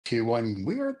2, 1,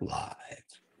 we're live.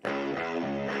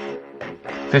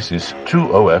 This is True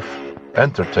OF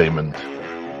Entertainment.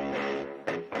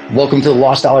 Welcome to the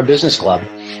Lost Dollar Business Club,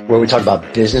 where we talk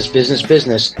about business,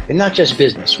 and not just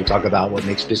business. We talk about what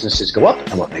makes businesses go up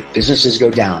and what makes businesses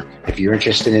go down. If you're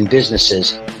interested in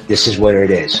businesses, this is where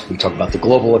it is. We talk about the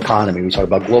global economy. We talk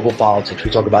about global politics.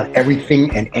 We talk about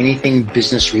everything and anything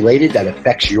business related that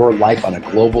affects your life on a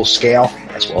global scale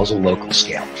as well as a local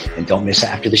scale. And don't miss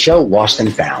after the show, Lost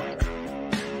and Found.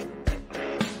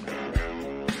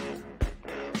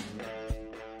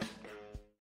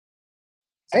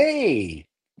 Hey.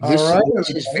 This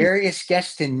is various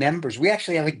guests and members. We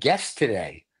actually have a guest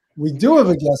today. We do have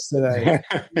a guest today.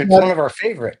 It's one of our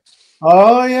favorites.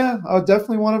 Oh, yeah. Oh,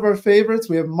 definitely one of our favorites.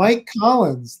 We have Mike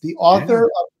Collins, the author of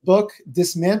the book,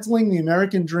 Dismantling the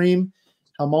American Dream,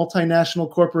 How Multinational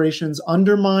Corporations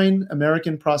Undermine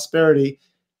American Prosperity.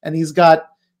 And he's got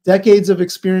decades of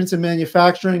experience in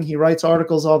manufacturing. He writes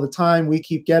articles all the time. We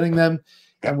keep getting them.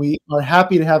 And we are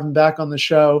happy to have him back on the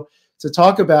show to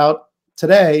talk about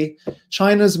today,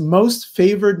 China's most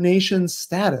favored nation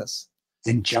status.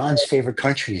 And John's favorite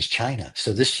country is China.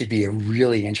 So this should be a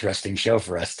really interesting show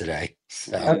for us today.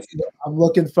 So, I'm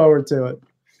looking forward to it.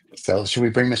 So should we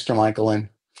bring Mr. Michael in?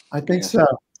 I think so.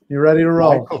 You're ready to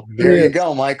roll. Michael, there you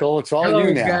go, Michael. It's all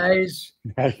you now. Guys.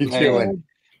 How you doing?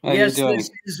 Yes, this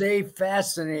is a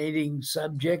fascinating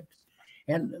subject.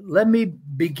 And let me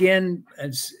begin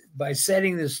by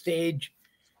setting the stage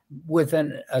with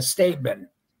a statement.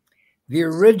 The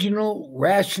original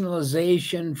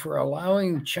rationalization for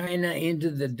allowing China into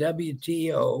the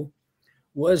WTO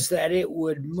was that it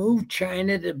would move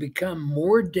China to become a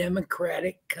more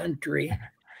democratic country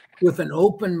with an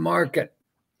open market.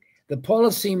 The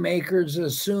policymakers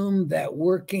assumed that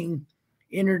working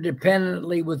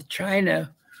interdependently with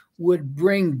China would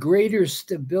bring greater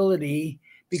stability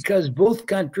because both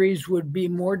countries would be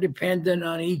more dependent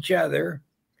on each other's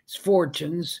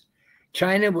fortunes.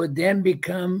 China would then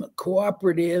become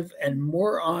cooperative and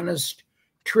more honest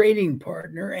trading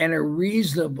partner and a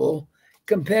reasonable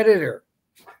competitor.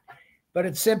 But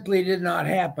it simply did not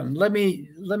happen. Let me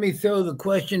throw the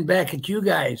question back at you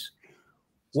guys.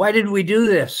 Why did we do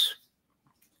this?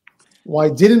 Why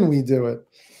didn't we do it?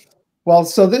 Well,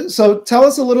 so tell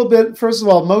us a little bit, first of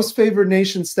all, most favored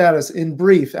nation status in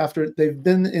brief, after they've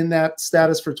been in that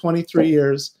status for 23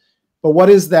 years. But what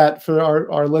is that for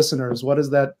our listeners? What is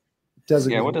that?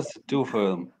 Yeah, what does it do for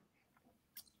them?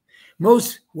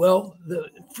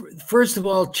 First of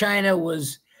all, China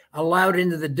was allowed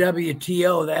into the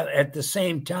WTO that at the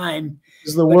same time.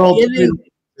 Is the World Trade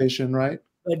Organization, right?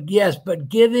 But yes, but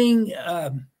giving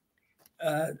a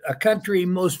country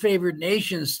most favored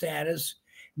nation status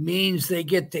means they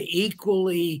get to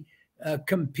equally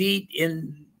compete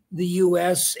in the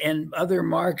U.S. and other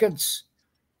markets,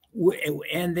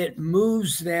 and it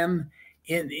moves them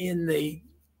in the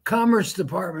Commerce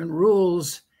Department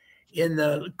rules in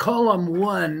the column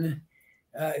 1.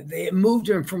 They moved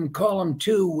them from column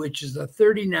 2, which is a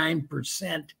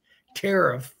 39%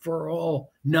 tariff for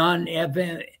all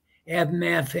non-MFN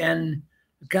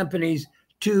companies,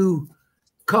 to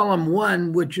column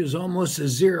 1, which is almost a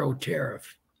 0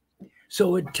 tariff.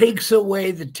 So it takes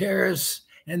away the tariffs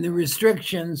and the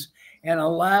restrictions and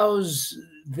allows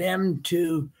them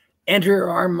to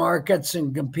enter our markets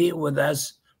and compete with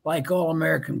us like all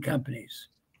American companies.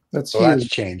 That's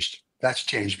changed. That's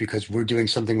changed because we're doing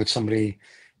something with somebody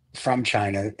from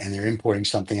China and they're importing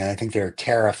something, and I think their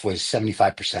tariff was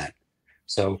 75%.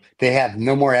 So they have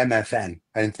no more MFN,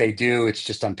 and if they do, it's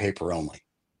just on paper only.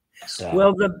 So,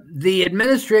 well, the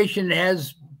administration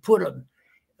has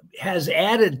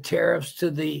added tariffs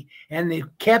to and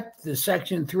they've kept the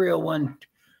Section 301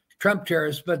 Trump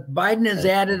tariffs, but Biden has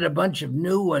added a bunch of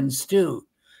new ones too.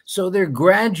 So they're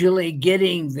gradually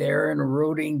getting there and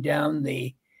eroding down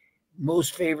the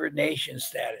most favored nation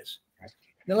status.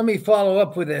 Now, let me follow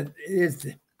up with it.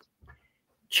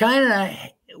 China,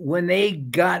 when they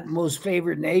got most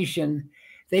favored nation,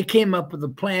 they came up with a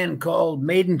plan called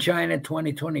Made in China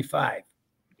 2025.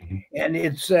 Mm-hmm. And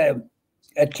it's a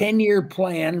 10-year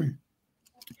plan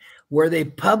where they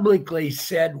publicly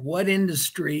said what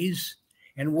industries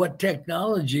and what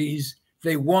technologies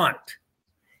they want.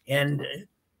 And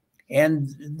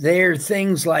they're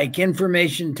things like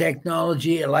information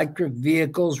technology, electric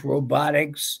vehicles,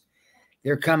 robotics.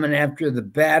 They're coming after the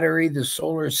battery, the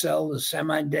solar cell, the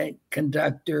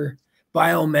semiconductor,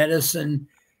 biomedicine,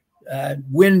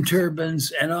 wind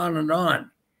turbines, and on and on.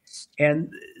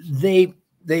 And they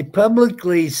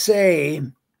publicly say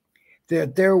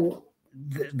that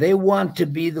they want to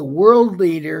be the world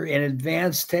leader in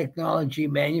advanced technology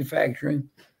manufacturing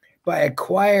by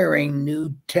acquiring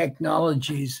new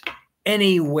technologies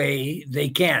any way they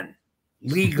can,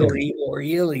 legally or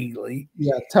illegally.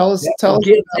 Yeah, tell us.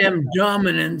 Give them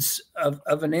dominance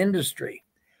of an industry.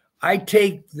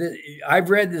 I've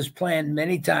read this plan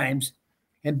many times,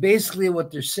 and basically what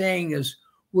they're saying is,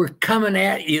 we're coming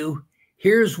at you.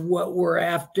 Here's what we're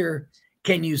after.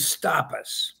 Can you stop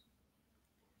us?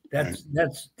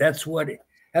 That's where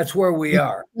we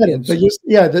are. But in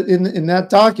that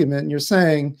document, you're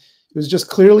saying it was just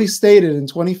clearly stated in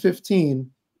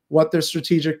 2015 what their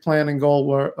strategic plan and goal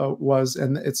was,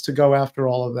 and it's to go after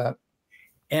all of that.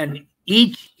 And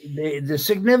the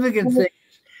significant thing,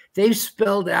 they've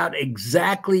spelled out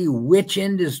exactly which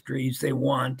industries they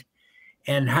want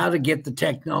and how to get the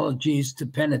technologies to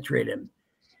penetrate them.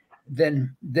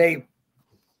 Then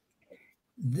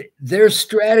their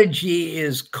strategy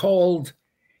is called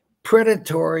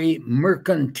predatory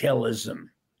mercantilism.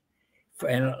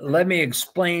 And let me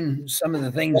explain some of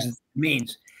the things it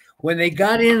means. When they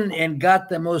got in and got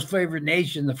the most favored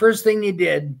nation, the first thing they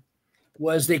did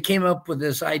was they came up with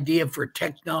this idea for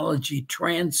technology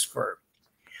transfer.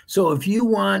 So if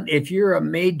you're a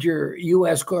major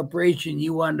US corporation,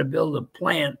 you want to build a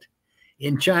plant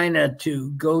in China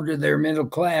to go to their middle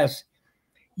class,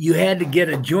 you had to get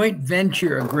a joint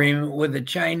venture agreement with a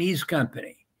Chinese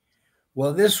company.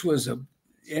 Well, this was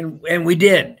and we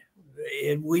did.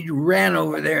 We ran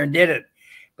over there and did it.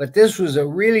 But this was a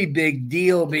really big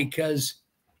deal because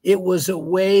it was a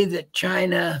way that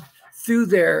China, through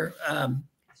their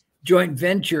joint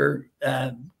venture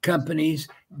companies,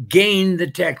 gained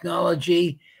the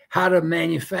technology, how to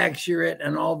manufacture it,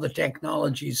 and all the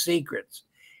technology secrets.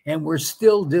 And we're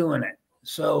still doing it.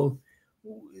 So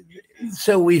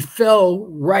we fell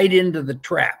right into the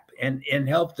trap and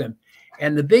helped them.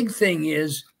 And the big thing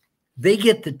is they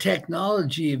get the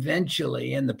technology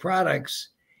eventually and the products,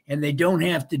 and they don't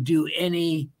have to do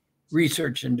any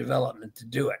research and development to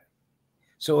do it.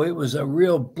 So it was a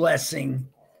real blessing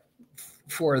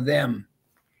for them.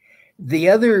 The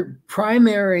other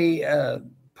primary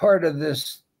part of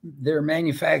their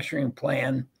manufacturing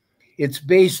plan, it's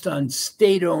based on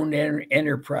state-owned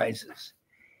enterprises.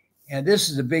 And this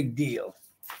is a big deal.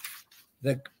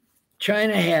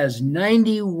 China has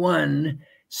 91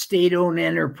 state-owned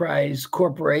enterprise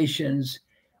corporations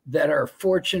that are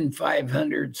Fortune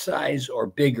 500 size or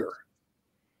bigger.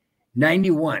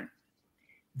 91.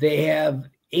 They have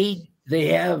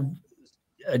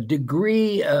a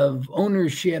degree of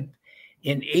ownership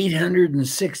in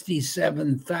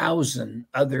 867,000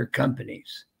 other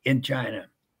companies in China.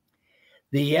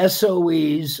 The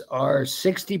SOEs are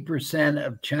 60%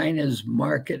 of China's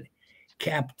market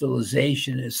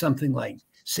capitalization is something like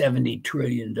 $70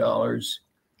 trillion.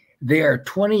 They are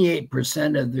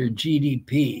 28% of their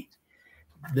GDP.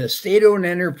 The state-owned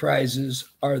enterprises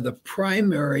are the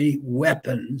primary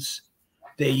weapons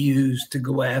they use to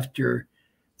go after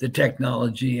the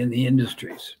technology and the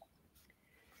industries.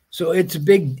 So it's a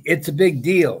big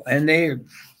deal. And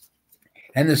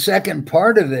the second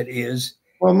part of it is,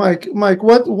 well, Mike,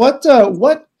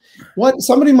 what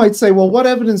somebody might say, well, what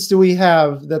evidence do we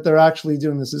have that they're actually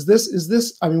doing this? Is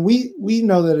this, I mean, we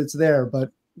know that it's there, but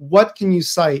what can you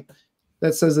cite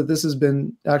that says that this has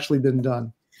actually been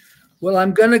done? Well,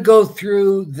 I'm going to go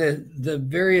through the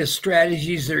various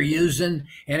strategies they're using,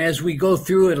 and as we go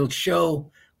through, it'll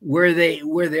show where they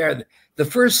are. The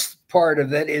first part of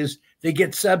that is they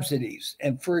get subsidies.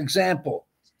 And for example,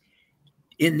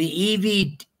 in the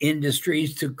EV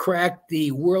industries, to crack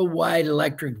the worldwide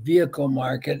electric vehicle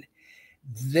market,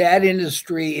 that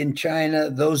industry in China,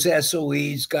 those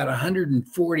SOEs got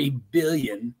 $140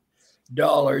 billion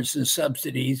in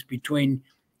subsidies between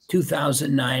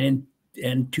 2009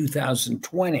 and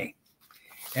 2020.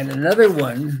 And another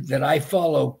one that I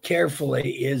follow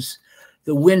carefully is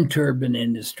the wind turbine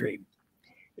industry.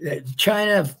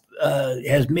 China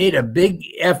has made a big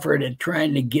effort at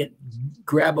trying to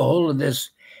grab a hold of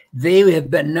this. They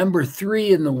have been number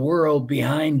 3 in the world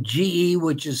behind GE,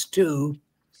 which is 2,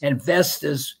 and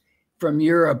Vestas from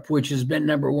Europe, which has been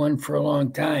number 1 for a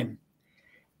long time.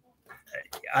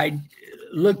 I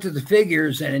looked at the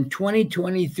figures, and in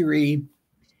 2023,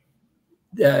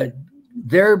 their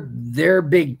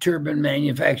big turbine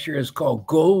manufacturer is called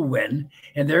Goldwind,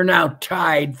 and they're now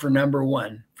tied for number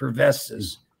 1 for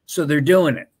Vestas. So they're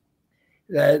doing it.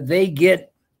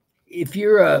 If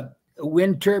you're a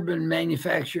wind turbine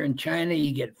manufacturer in China,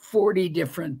 you get 40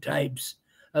 different types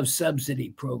of subsidy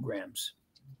programs.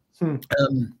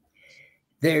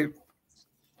 There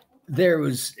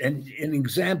was an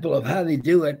example of how they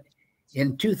do it.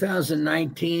 In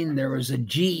 2019, there was a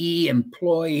GE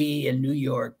employee in New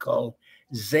York called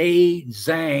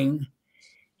Zhang.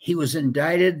 He was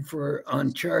indicted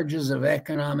on charges of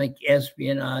economic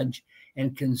espionage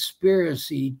and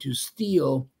conspiracy to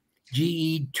steal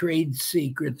GE trade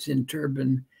secrets in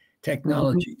turbine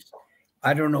technologies.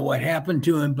 I don't know what happened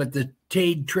to him, but the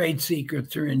trade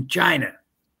secrets are in China.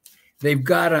 They've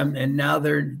got them, and now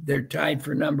they're tied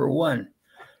for #1.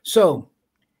 So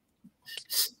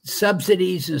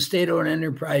subsidies and state-owned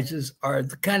enterprises are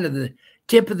kind of the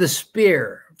tip of the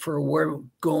spear for we're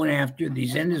going after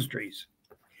these industries.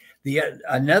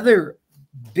 Another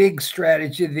big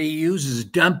strategy they use is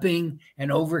dumping and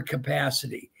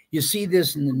overcapacity. You see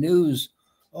this in the news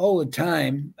all the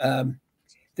time.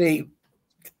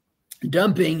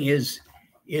 Dumping is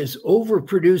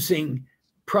overproducing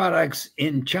products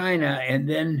in China and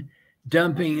then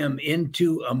dumping them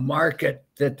into a market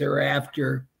that they're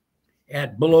after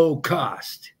at below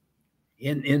cost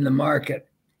in the market.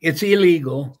 It's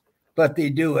illegal, but they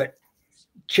do it.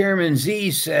 Chairman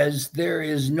Z says there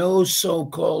is no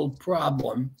so-called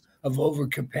problem of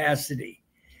overcapacity,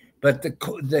 but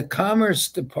the Commerce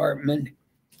Department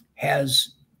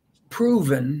has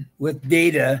proven with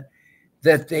data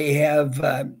that they have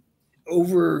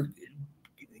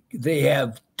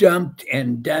dumped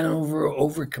and done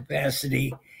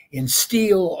overcapacity in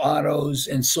steel, autos,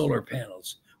 and solar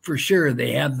panels. For sure,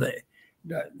 they have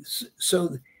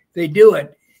so they do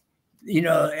it,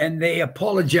 and they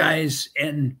apologize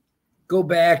and go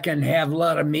back and have a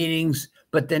lot of meetings,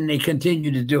 but then they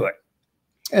continue to do it.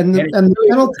 And the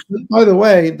penalty, by the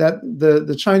way, that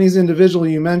the Chinese individual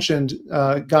you mentioned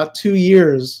got 2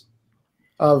 years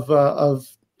of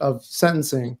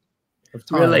sentencing of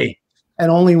time. Really?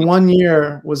 And only 1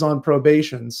 year was on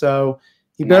probation. So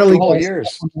he barely got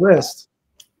years on the list.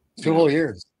 2 whole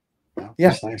years. Yeah.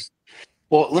 That's nice.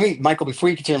 Well, Michael, before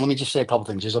you continue, let me just say a couple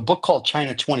things. There's a book called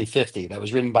China 2050 that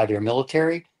was written by their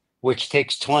military, which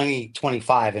takes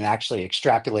 2025 and actually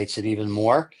extrapolates it even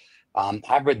more.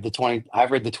 I've read the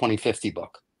 2050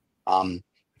 book.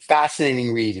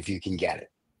 Fascinating read if you can get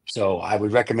it. So I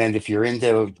would recommend, if you're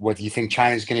into what you think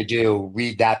China's going to do,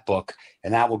 read that book,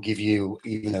 and that will give you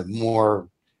even a more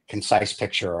concise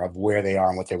picture of where they are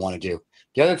and what they want to do.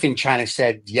 The other thing China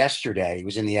said yesterday, it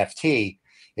was in the FT,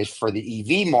 is for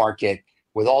the EV market,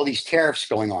 with all these tariffs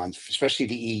going on, especially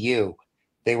the EU,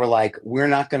 they were like, we're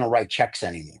not going to write checks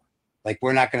anymore. Like,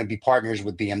 we're not going to be partners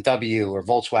with BMW or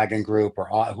Volkswagen Group or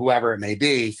whoever it may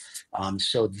be.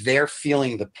 So they're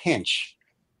feeling the pinch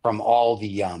from all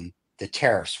the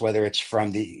tariffs, whether it's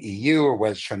from the EU or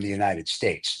whether it's from the United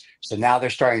States. So now they're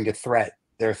starting to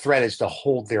their threat is to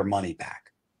hold their money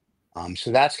back.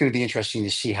 So that's going to be interesting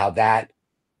to see how that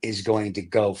is going to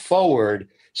go forward,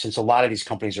 since a lot of these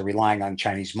companies are relying on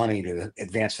Chinese money to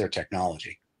advance their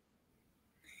technology.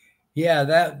 Yeah,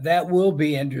 that will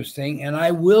be interesting. And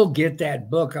I will get that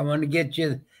book. I want to get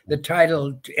you the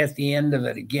title at the end of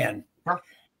it again.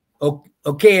 Sure.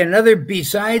 Okay,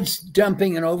 besides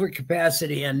dumping and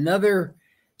overcapacity, another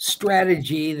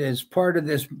strategy that's part of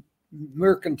this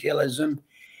mercantilism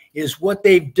is what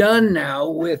they've done now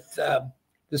with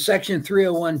the Section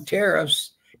 301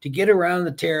 tariffs to get around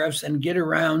the tariffs and get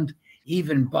around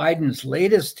even Biden's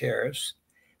latest tariffs.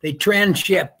 They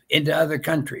transship into other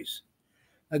countries.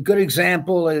 A good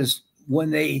example is when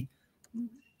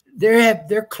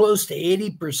they're close to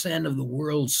 80% of the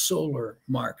world's solar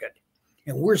market,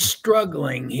 and we're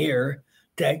struggling here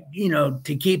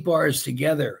to keep ours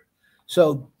together.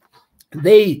 So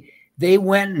they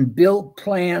went and built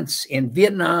plants in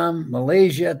Vietnam,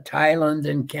 Malaysia, Thailand,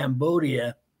 and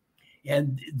Cambodia,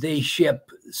 and they ship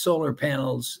solar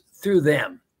panels through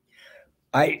them.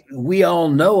 We all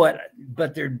know it,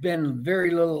 but there'd been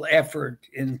very little effort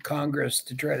in Congress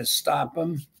to try to stop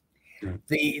them.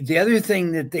 The other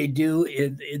thing that they do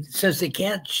is, it says they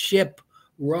can't ship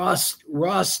raw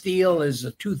steel is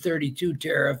a 232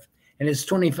 tariff, and it's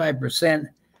 25%.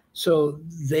 So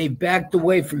they backed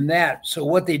away from that. So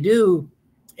what they do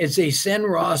is they send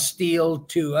raw steel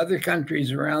to other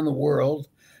countries around the world,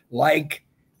 like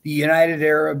the United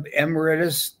Arab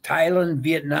Emirates, Thailand,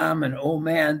 Vietnam, and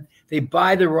Oman. They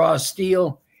buy the raw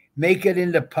steel, make it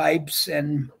into pipes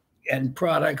and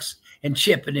products, and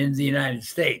ship it into the United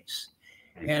States.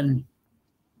 And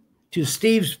to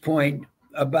Steve's point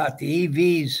about the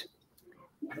EVs,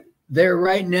 they're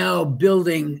right now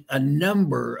building a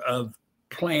number of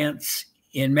plants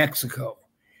in Mexico.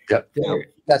 Yep.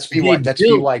 That's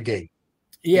BYD.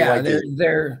 Yeah,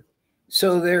 BYD.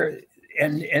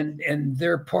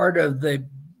 they're part of the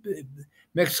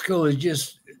Mexico has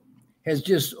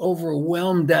just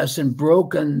overwhelmed us and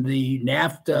broken the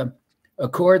NAFTA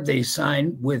accord they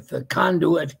signed with a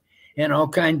conduit and all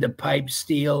kinds of pipe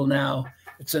steel now.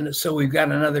 So we've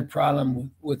got another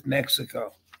problem with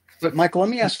Mexico. But Michael, let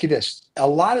me ask you this. A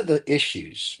lot of the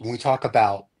issues when we talk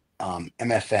about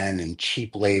MFN and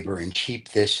cheap labor and cheap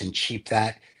this and cheap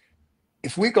that,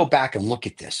 if we go back and look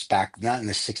at this back, not in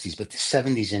the 60s, but the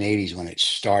 70s and 80s when it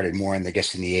started more in, I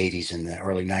guess, in the 80s and the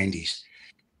early 90s,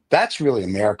 that's really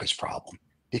America's problem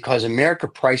because America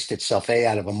priced itself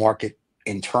out of a market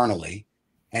internally.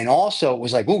 And also it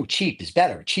was like, ooh, cheap is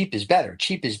better, cheap is better,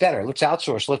 cheap is better. Let's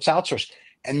outsource, let's outsource.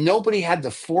 And nobody had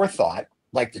the forethought,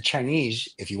 like the Chinese,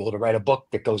 if you will, to write a book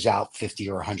that goes out 50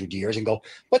 or 100 years and go,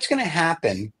 what's going to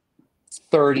happen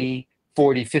 30,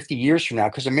 40, 50 years from now?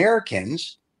 Because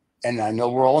Americans, and I know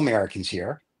we're all Americans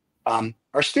here,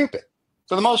 are stupid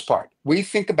for the most part. We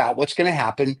think about what's going to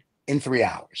happen in 3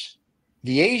 hours.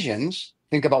 The Asians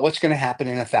think about what's going to happen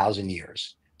in 1,000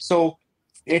 years. So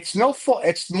it's no fault.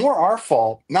 It's more our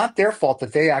fault, not their fault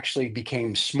that they actually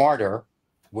became smarter.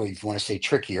 Well, if you want to say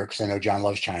trickier, because I know John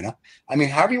loves China. I mean,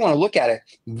 however you want to look at it,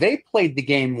 they played the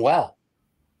game well.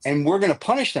 And we're going to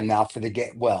punish them now for the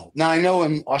game. Well, now I know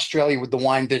in Australia with the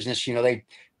wine business, you know,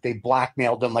 they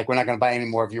blackmailed them, like, we're not going to buy any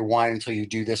more of your wine until you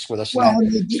do this with us. Well,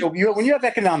 so when you have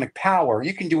economic power,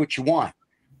 you can do what you want.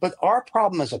 But our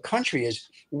problem as a country is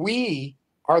we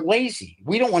are lazy.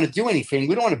 We don't want to do anything.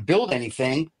 We don't want to build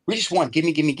anything. We just want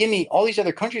gimme, gimme, gimme. All these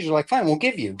other countries are like, fine, we'll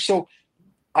give you. So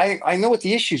I know what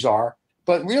the issues are,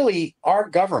 but really our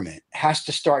government has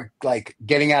to start like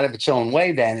getting out of its own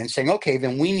way then and saying, okay,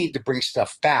 then we need to bring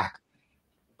stuff back.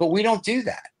 But we don't do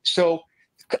that. So,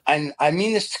 and I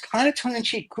mean this kind of tongue in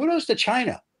cheek, kudos to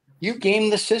China. You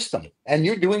game the system and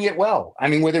you're doing it well. I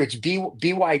mean, whether it's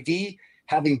BYD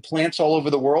having plants all over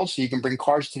the world so you can bring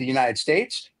cars to the United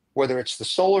States, whether it's the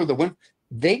solar, the wind,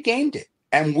 they gamed it.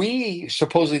 And we,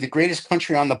 supposedly the greatest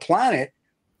country on the planet,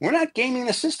 we're not gaming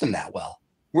the system that well.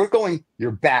 We're going,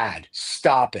 you're bad,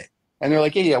 stop it. And they're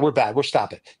like, yeah, we're bad, we'll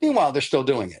stop it. Meanwhile, they're still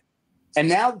doing it. And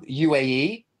now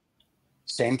UAE,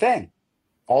 same thing.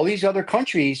 All these other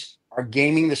countries are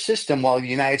gaming the system while the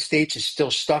United States is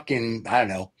still stuck in, I don't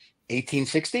know,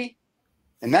 1860.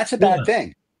 And that's a bad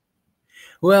thing.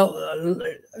 Well,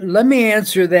 let me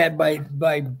answer that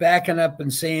by backing up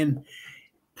and saying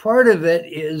part of it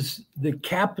is the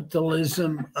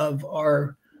capitalism of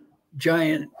our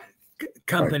giant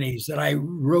companies that I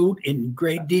wrote in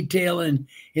great detail in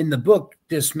the book,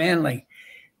 Dismantling.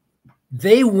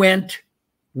 They went,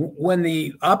 when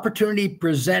the opportunity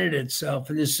presented itself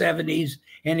in the 70s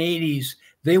and 80s,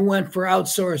 they went for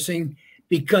outsourcing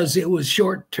because it was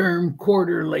short-term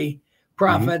quarterly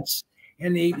profits.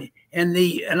 Mm-hmm.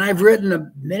 And I've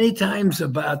written many times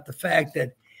about the fact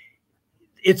that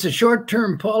it's a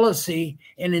short-term policy.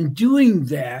 And in doing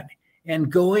that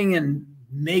and going and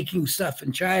making stuff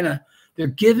in China, they're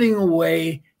giving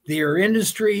away their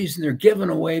industries and they're giving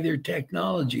away their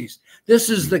technologies. This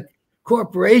is the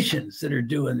corporations that are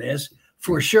doing this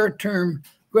for short-term.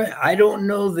 I don't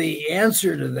know the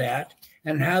answer to that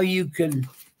and how you can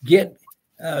get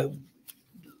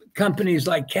companies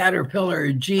like Caterpillar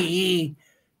or GE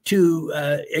to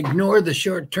ignore the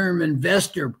short-term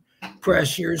investor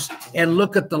pressures and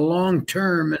look at the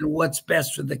long-term and what's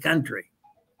best for the country.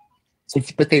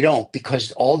 But they don't,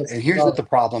 because and here's what the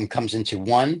problem comes into.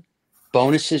 One,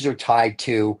 bonuses are tied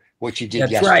to what you did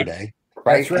yesterday,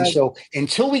 right? That's right. And so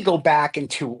until we go back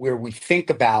into where we think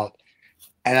about,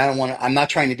 and I'm not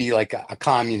trying to be like a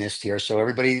communist here. So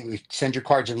everybody send your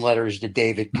cards and letters to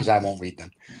David because I won't read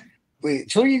them.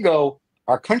 Until you go,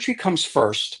 our country comes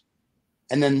first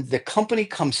and then the company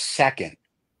comes second.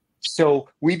 So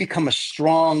we become a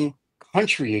strong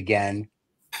country again.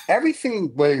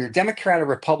 Everything, whether you're Democrat or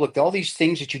Republic, all these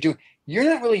things that you're doing, you're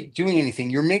not really doing anything.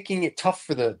 You're making it tough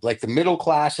for the middle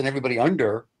class and everybody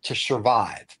under to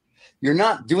survive. You're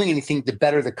not doing anything to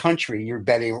better the country. You're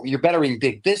bettering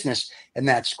big business, and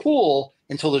that's cool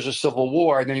until there's a civil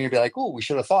war, and then you're gonna be like, oh, we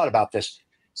should have thought about this.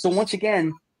 So once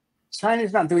again,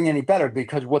 China's not doing any better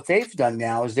because what they've done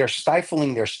now is they're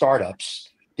stifling their startups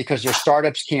because their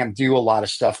startups can't do a lot of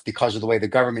stuff because of the way the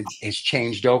government has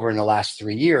changed over in the last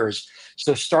 3 years.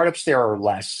 So startups there are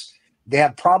less. They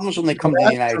have problems when they come to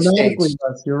the United States.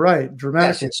 Less. You're right. Dramatically.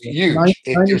 Yes, it's huge.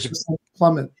 90%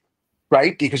 plummet.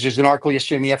 Right? Because there's an article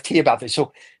yesterday in the FT about this.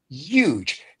 So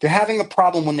huge. They're having a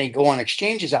problem when they go on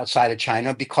exchanges outside of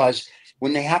China because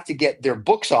when they have to get their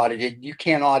books audited, you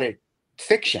can't audit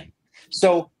fiction.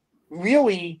 So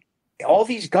really, all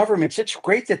these governments, it's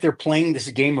great that they're playing this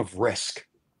game of risk.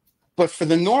 But for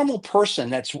the normal person,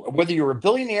 that's whether you're a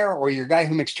billionaire or you're a guy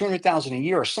who makes $200,000 a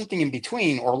year or something in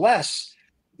between or less,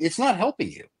 it's not helping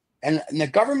you. And the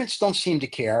governments don't seem to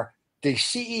care. The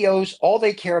CEOs, all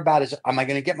they care about is, am I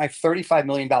going to get my $35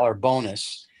 million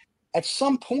bonus? At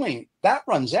some point, that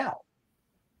runs out.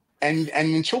 And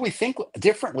until we think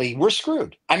differently, we're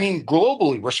screwed. I mean,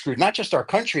 globally, we're screwed, not just our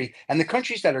country. And the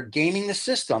countries that are gaming the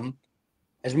system,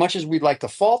 as much as we'd like to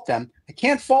fault them, I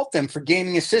can't fault them for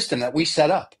gaming a system that we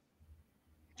set up.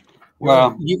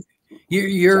 Well,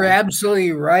 you're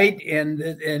absolutely right. And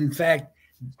in fact,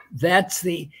 that's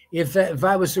if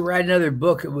I was to write another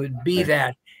book, it would be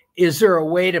that. Is there a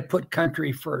way to put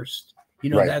country first? You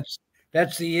know,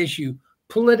 that's the issue.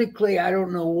 Politically, I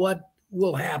don't know what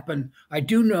will happen. I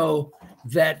do know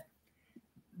that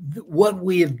what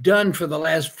we have done for the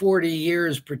last 40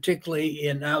 years, particularly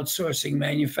in outsourcing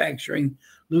manufacturing,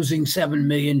 losing 7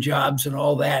 million jobs and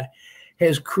all that,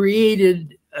 has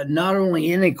created not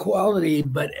only inequality,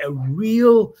 but a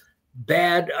real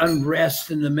bad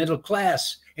unrest in the middle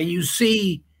class. And you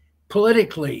see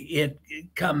politically it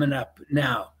coming up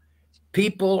now.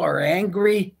 People are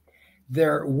angry.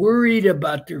 They're worried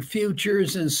about their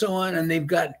futures and so on, and they've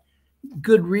got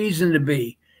good reason to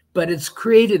be, but it's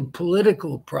created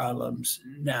political problems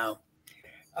now.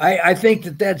 I think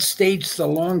that states the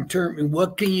long term. And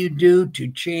what can you do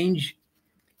to change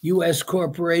U.S.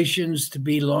 corporations to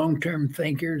be long-term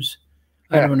thinkers?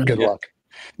 I don't know. Good luck.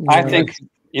 I think,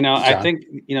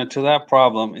 to that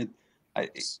problem,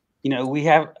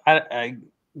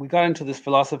 we got into this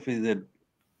philosophy that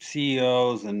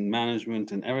CEOs and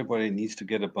management and everybody needs to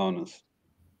get a bonus.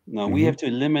 No, we have to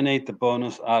eliminate the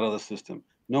bonus out of the system.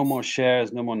 No more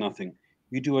shares, no more nothing.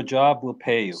 You do a job, we'll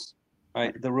pay you.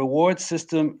 Right? The reward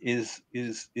system is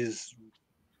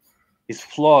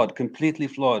flawed, completely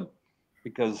flawed,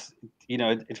 because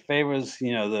it favors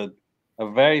a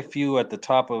very few at the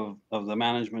top of the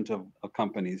management of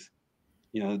companies.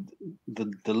 The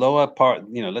lower part,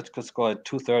 let's just call it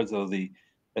 2/3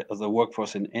 of the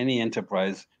workforce in any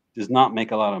enterprise does not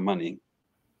make a lot of money,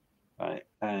 right?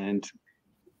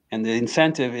 And the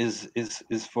incentive is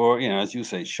for, as you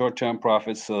say, short-term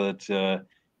profits, so that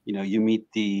you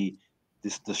meet the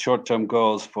short-term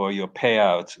goals for your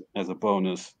payout as a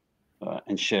bonus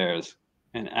and shares.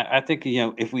 And I think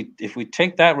if we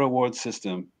take that reward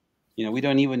system, we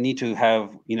don't even need to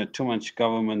have too much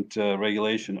government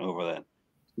regulation over that.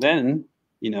 Then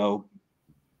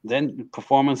then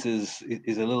performance is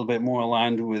a little bit more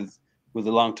aligned with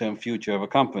the long-term future of a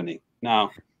company.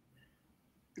 Now,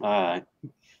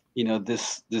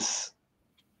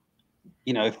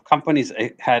 if companies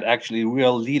had actually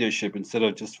real leadership instead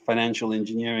of just financial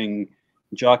engineering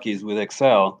jockeys with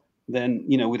Excel, then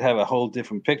we'd have a whole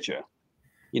different picture.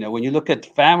 When you look at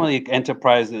family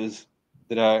enterprises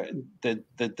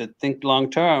that think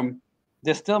long term,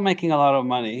 they're still making a lot of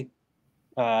money,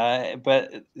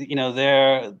 but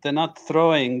they're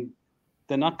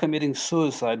not committing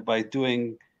suicide by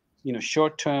doing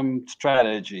short-term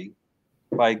strategy,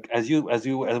 by as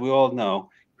we all know,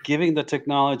 giving the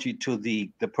technology to the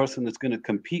person that's going to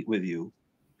compete with you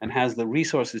and has the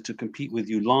resources to compete with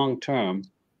you long term.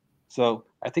 So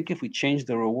I think if we change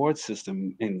the reward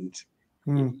system and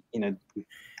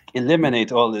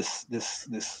eliminate all this,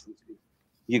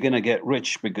 you're going to get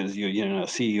rich because you're a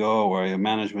CEO or your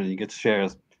management and you get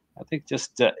shares. I think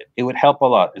just it would help a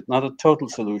lot. It's not a total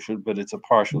solution, but it's a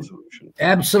partial solution.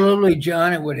 Absolutely,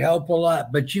 John. It would help a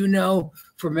lot. But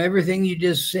from everything you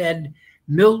just said,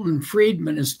 Milton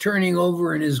Friedman is turning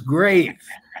over in his grave.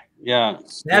 Yeah.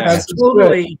 That's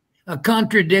totally a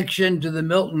contradiction to the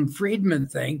Milton Friedman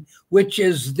thing, which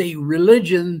is the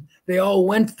religion they all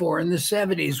went for in the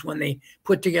 70s when they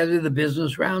put together the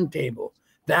Business Roundtable.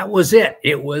 That was it.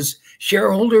 It was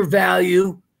shareholder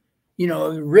value,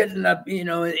 written up,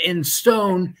 in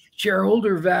stone,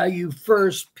 shareholder value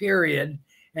first, period,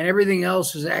 and everything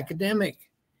else is academic.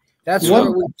 That's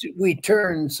where we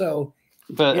turn. So,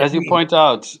 but as you point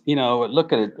out,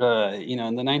 look at it.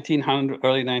 In the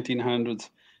early 1900s,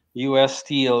 U.S.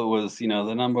 Steel was, the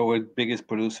number one biggest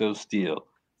producer of steel.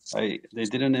 Right? They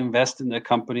didn't invest in their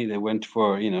company. They went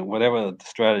for, whatever the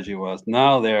strategy was.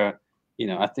 Now they're,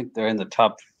 I think they're in the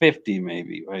top 50,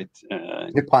 maybe, right?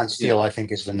 Nippon Steel, I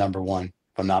think, is the number one,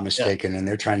 if I'm not mistaken, and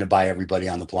they're trying to buy everybody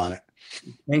on the planet,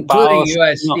 including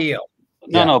U.S. Steel.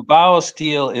 No, Bao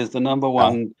Steel is the number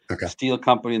one steel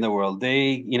company in the world.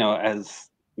 They,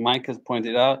 as Mike has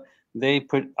pointed out, they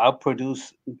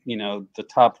outproduce, the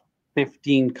top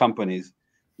 15 companies.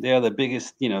 They are the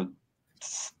biggest,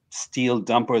 steel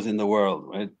dumpers in the world,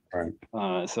 right? Right.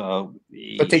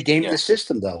 But they game the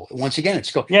system, though. Once again,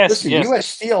 it's go. Yes, listen, yes.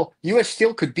 U.S.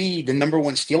 Steel could be the number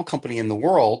one steel company in the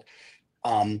world,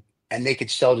 and they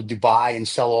could sell to Dubai and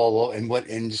sell all. And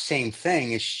the same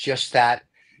thing. It's just that,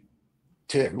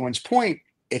 to everyone's point,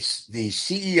 it's the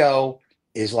CEO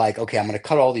is like, okay, I'm going to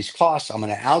cut all these costs. I'm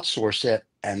going to outsource it,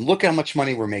 and look how much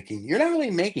money we're making. You're not really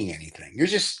making anything. You're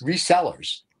just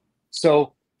resellers.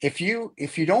 So if you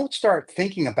don't start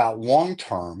thinking about long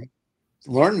term,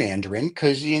 learn Mandarin,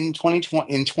 because in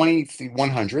 2020, in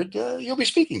 2100, you'll be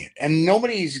speaking it, and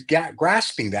nobody's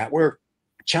grasping that. Where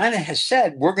China has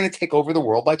said we're going to take over the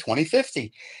world by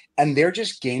 2050, and they're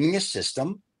just gaming a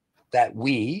system that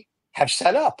we have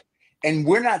set up, and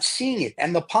we're not seeing it.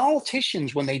 And the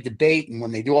politicians, when they debate and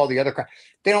when they do all the other crap,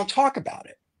 they don't talk about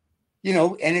it.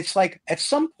 And it's like at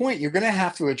some point you're going to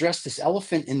have to address this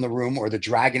elephant in the room, or the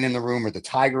dragon in the room, or the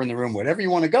tiger in the room, whatever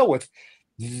you want to go with.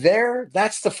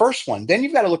 That's the first one. Then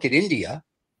you've got to look at India,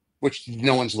 which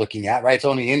no one's looking at, right? It's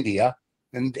only India,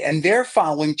 and they're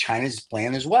following China's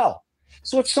plan as well.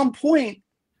 So at some point,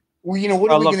 what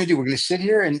are we going to do? We're going to sit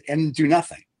here and do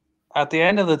nothing. At the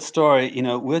end of that story,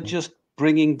 we're just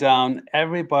bringing down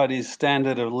everybody's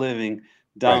standard of living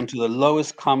down to the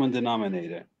lowest common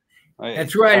denominator. Right?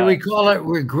 That's right. We call it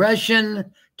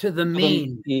regression to the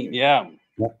mean. Yeah.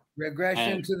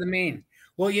 Regression to the mean.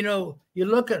 Well, you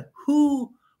look at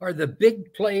who are the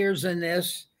big players in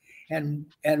this, and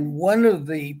one of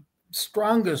the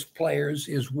strongest players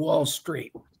is Wall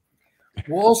Street.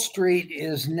 Wall Street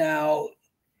is now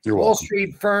Wall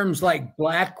Street firms like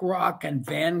BlackRock and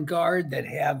Vanguard that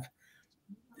have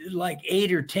like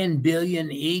 8 or 10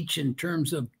 billion each in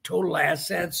terms of total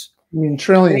assets. I mean,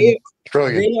 trillion.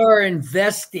 They are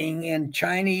investing in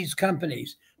Chinese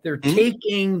companies. They're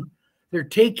taking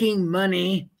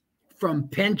money from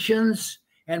pensions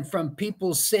and from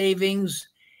people's savings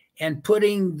and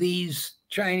putting these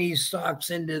Chinese stocks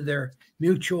into their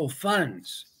mutual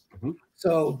funds.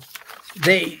 So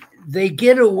they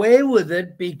get away with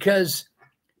it because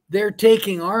they're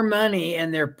taking our money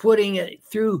and they're putting it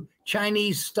through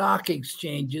Chinese stock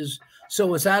exchanges.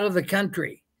 So it's out of the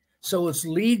country. So it's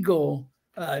legal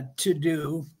to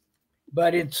do,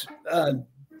 but it's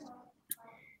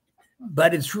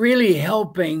really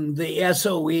helping the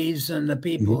SOEs and the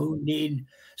people who need.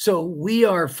 So we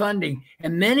are funding,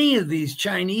 and many of these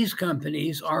Chinese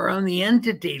companies are on the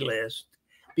entity list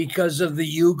because of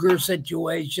the Uyghur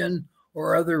situation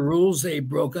or other rules they've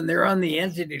broken. They're on the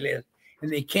entity list,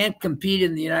 and they can't compete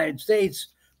in the United States.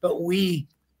 But we're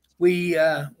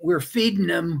feeding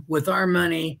them with our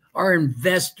money, our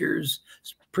investors,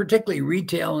 particularly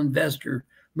retail investor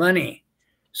money.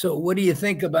 So what do you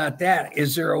think about that?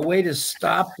 Is there a way to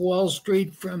stop Wall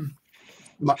Street from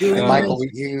doing Michael,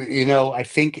 this? I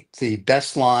think the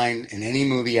best line in any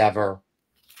movie ever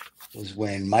was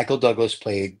when Michael Douglas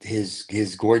played his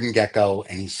Gordon Gekko,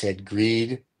 and he said,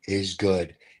 "Greed is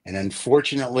good." And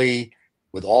unfortunately,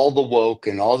 with all the woke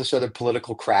and all this other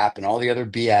political crap and all the other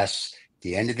BS, at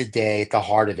the end of the day, at the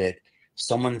heart of it,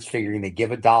 someone's figuring they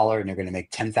give $1 and they're going to make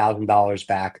 $10,000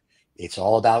 back. It's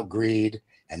all about greed,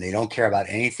 and they don't care about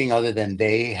anything other than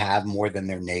they have more than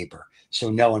their neighbor. So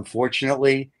no,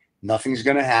 unfortunately, nothing's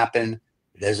going to happen.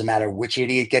 It doesn't matter which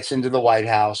idiot gets into the White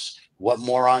House, what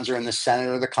morons are in the Senate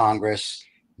or the Congress.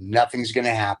 Nothing's going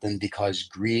to happen because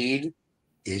greed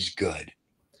is good.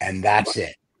 And that's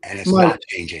it. And it's not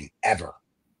changing ever.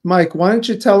 Mike, why don't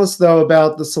you tell us, though,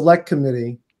 about the Select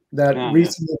Committee that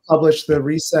recently published the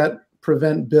Reset,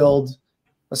 Prevent, Build,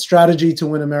 a strategy to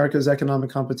win America's economic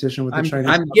competition with the Chinese.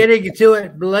 I'm getting to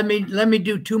it, but let me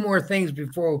do two more things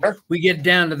before we get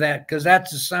down to that, because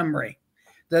that's a summary.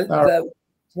 The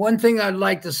one thing I'd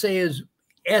like to say is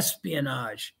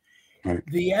espionage. Right.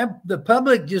 The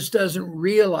public just doesn't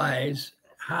realize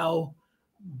how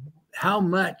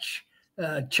much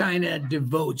China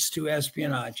devotes to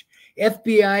espionage.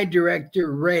 FBI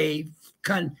Director Wray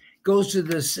goes to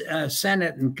the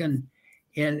Senate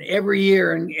and every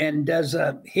year and does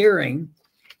a hearing.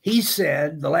 He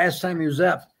said the last time he was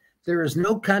up, there is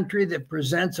no country that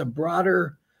presents a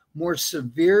broader, more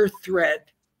severe threat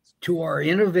to our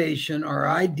innovation, our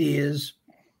ideas,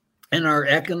 and our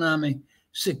economic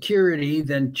security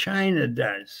than China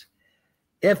does.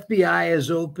 FBI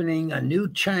is opening a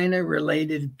new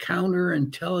China-related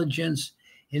counterintelligence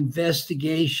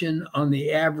investigation on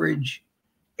the average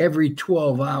every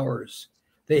 12 hours.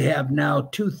 They have now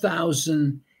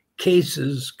 2,000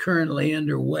 cases currently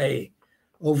underway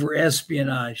over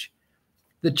espionage.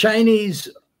 The Chinese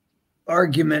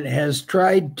argument has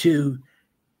tried to,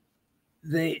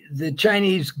 the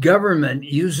Chinese government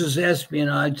uses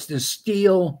espionage to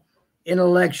steal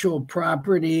intellectual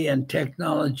property and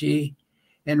technology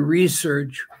and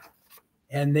research,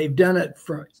 and they've done it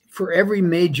for every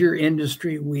major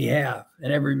industry we have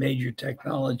and every major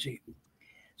technology.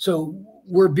 So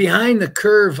we're behind the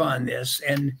curve on this,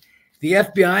 and the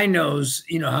FBI knows,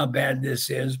 how bad this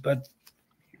is, but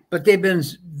they've been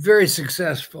very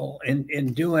successful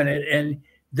in doing it, and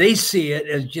they see it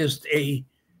as just a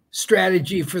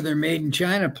strategy for their Made in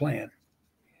China plan.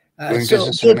 Doing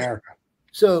business in America.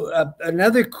 So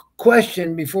another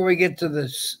question before we get to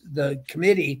the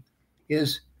committee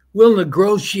is, will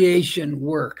negotiation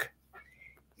work?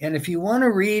 And if you want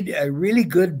to read a really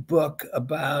good book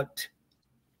about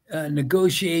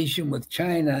negotiation with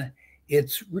China,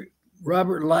 it's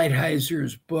Robert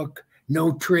Lighthizer book,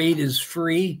 No Trade is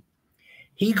Free.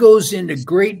 He goes into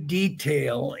great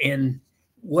detail in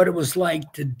what it was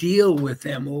like to deal with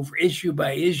them over issue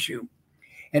by issue.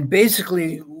 And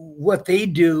basically what they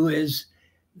do is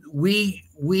we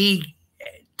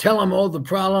tell them all the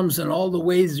problems and all the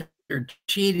ways they're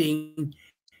cheating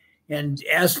and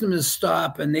ask them to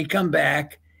stop, and they come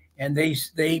back and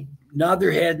they nod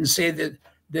their head and say that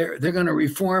they're going to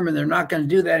reform and they're not going to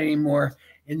do that anymore.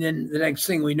 And then the next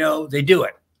thing we know, they do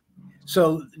it.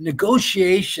 So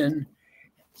negotiation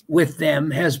with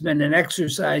them has been an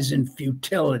exercise in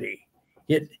futility.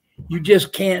 You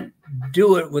just can't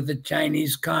do it with the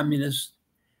Chinese communist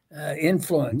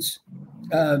influence.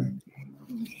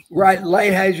 Right,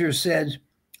 Lighthizer said,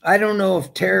 I don't know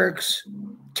if tariffs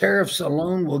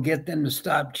alone will get them to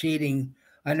stop cheating.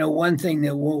 I know one thing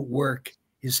that won't work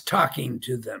is talking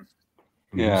to them.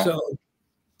 Yeah.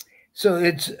 So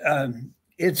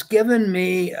it's given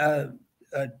me a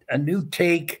new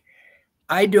take.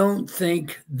 I don't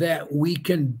think that we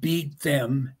can beat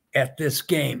them at this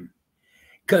game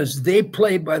because they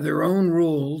play by their own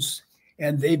rules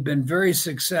and they've been very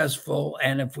successful.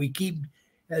 And if we keep,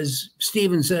 as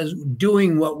Stephen says,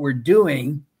 doing what we're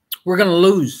doing, we're going to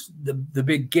lose the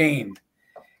big game.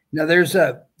 Now, there's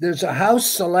a House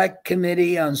Select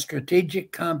Committee on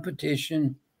Strategic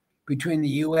Competition between the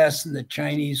U.S. and the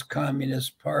Chinese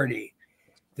Communist Party.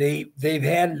 They've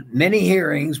had many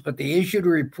hearings, but they issued a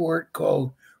report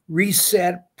called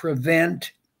Reset,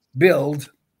 Prevent,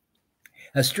 Build,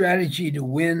 a strategy to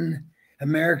win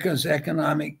America's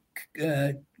economic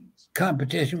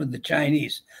competition with the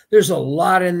Chinese. There's a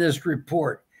lot in this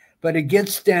report, but it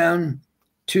gets down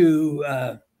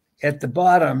to, at the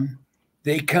bottom,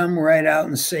 they come right out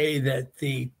and say that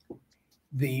the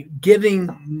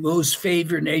giving most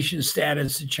favored nation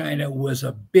status to China was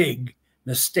a big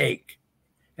mistake.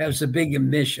 That was a big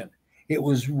omission. It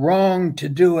was wrong to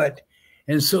do it.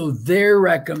 And so their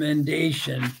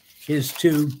recommendation is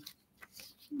to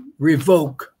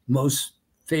revoke most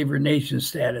favored nation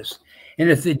status. And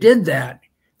if they did that,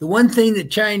 the one thing that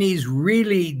Chinese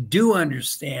really do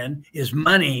understand is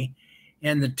money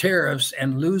and the tariffs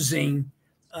and losing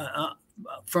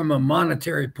from a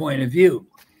monetary point of view.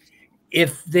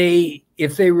 If they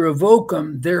revoke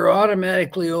them, they're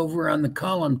automatically over on the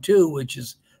column 2, which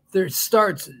is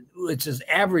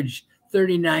average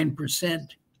 39%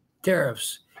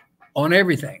 tariffs on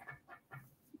everything.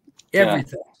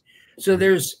 Everything. Yeah. So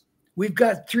we've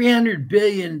got $300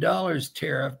 billion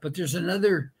tariff, but there's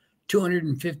another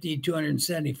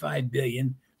 275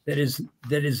 billion that is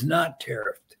not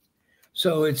tariffed.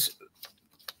 So it's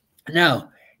now,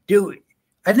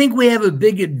 I think we have a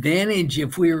big advantage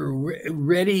if we were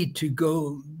ready to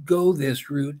go this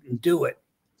route and do it.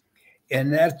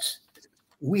 And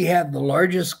we have the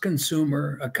largest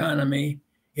consumer economy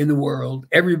in the world.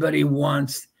 Everybody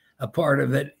wants a part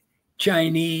of it.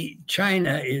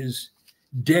 China is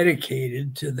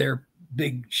dedicated to their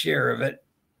big share of it.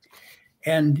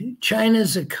 And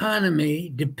China's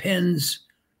economy depends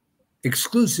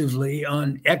exclusively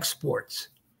on exports.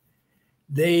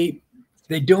 They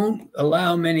don't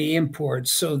allow many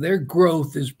imports, so their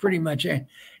growth is pretty much,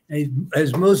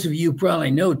 as most of you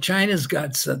probably know, China's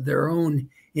got their own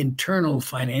internal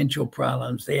financial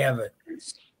problems. They have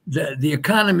the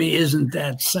economy isn't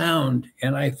that sound,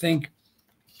 and I think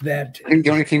that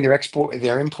the only thing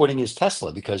they're importing is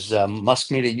Tesla, because Musk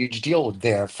made a huge deal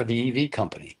there for the EV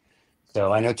company.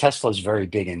 So I know Tesla is very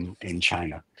big in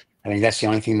China. I think that's the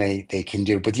only thing they can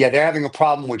do. But yeah, they're having a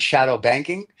problem with shadow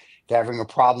banking. They're having a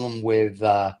problem with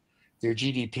their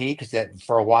GDP, because that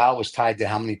for a while was tied to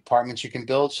how many apartments you can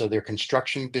build. So their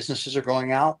construction businesses are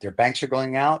going out, their banks are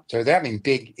going out. So they're having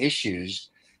big issues.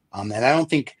 And I don't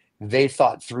think they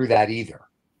thought through that either.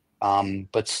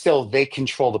 But still, they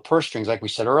control the purse strings. Like we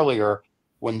said earlier,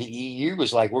 when the EU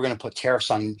was like, we're going to put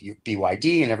tariffs on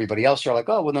BYD and everybody else, you're like,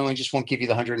 oh, well, no, we just won't give you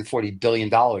the $140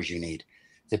 billion you need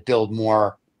to build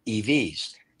more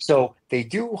EVs. So they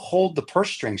do hold the purse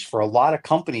strings for a lot of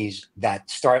companies that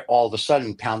start all of a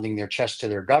sudden pounding their chest to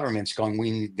their governments going,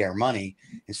 we need their money,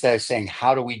 instead of saying,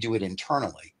 how do we do it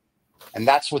internally? And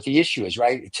that's what the issue is,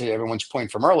 right? To everyone's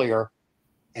point from earlier,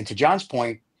 and to John's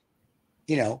point,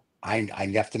 I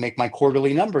have to make my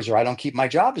quarterly numbers or I don't keep my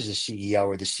job as the CEO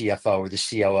or the CFO or the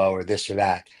COO or this or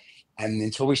that. And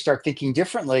until we start thinking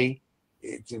differently,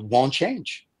 it won't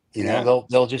change. You know,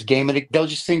 they'll just game it. They'll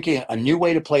just think a new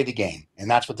way to play the game, and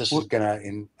that's what this is gonna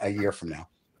in a year from now.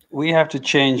 We have to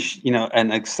change,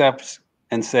 and accept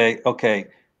and say, okay,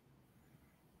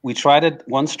 we tried it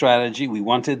one strategy. We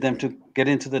wanted them to get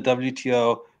into the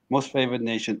WTO, most favored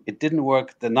nation. It didn't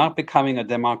work. They're not becoming a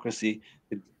democracy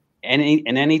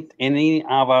in any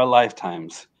of our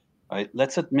lifetimes, right?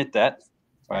 Let's admit that,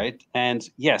 right? And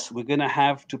yes, we're going to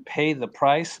have to pay the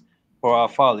price for our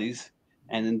follies.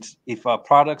 And if our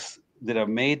products that are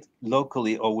made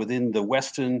locally or within the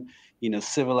Western,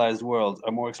 civilized world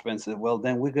are more expensive, well,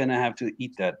 then we're going to have to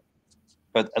eat that.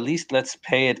 But at least let's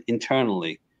pay it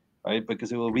internally, right?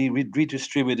 Because it will be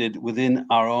redistributed within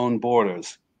our own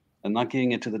borders and not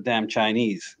giving it to the damn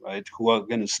Chinese, right? Who are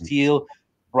going to steal,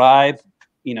 bribe,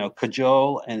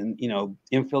 cajole, and,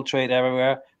 infiltrate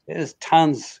everywhere. There's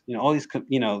tons, all these,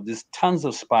 there's tons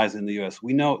of spies in the US.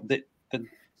 We know that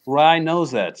Rye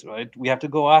knows that, right? We have to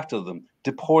go after them,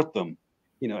 deport them.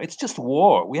 It's just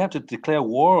war. We have to declare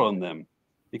war on them.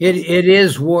 It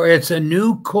is war. It's a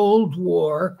new Cold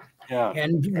War. Yeah.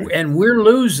 And we're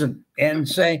losing. And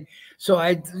so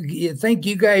I think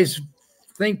you guys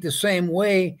think the same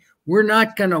way. We're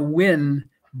not going to win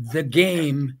the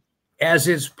game as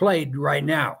it's played right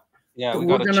now. Yeah, we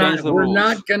got to change the rules. We're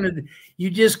not going to. You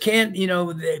just can't.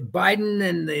 Biden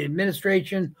and the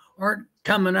administration aren't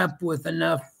coming up with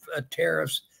enough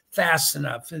tariffs fast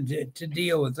enough to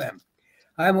deal with them.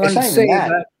 I want to say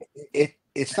that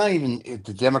it's not even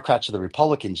the Democrats or the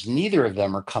Republicans. Neither of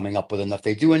them are coming up with enough.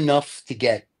 They do enough to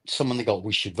get someone to go,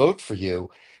 we should vote for you,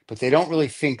 but they don't really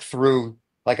think through.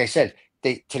 Like I said,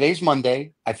 today's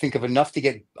Monday. I think of enough to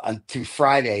get to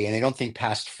Friday, and they don't think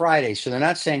past Friday. So they're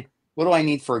not saying, what do I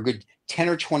need for a good 10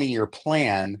 or 20-year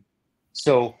plan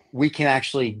so we can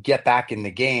actually get back in the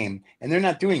game? And they're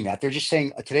not doing that. They're just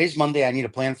saying, today's Monday. I need a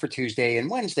plan for Tuesday, and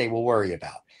Wednesday we'll worry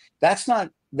about. That's not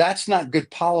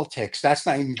good politics. That's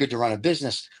not even good to run a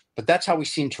business, but that's how we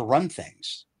seem to run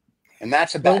things. And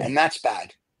that's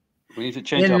bad. We need to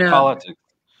change our politics.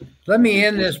 Let me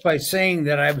end this by saying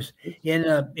that I was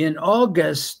in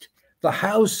August, the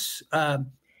House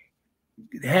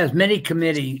has many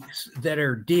committees that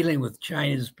are dealing with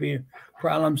China's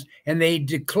problems, and they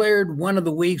declared one of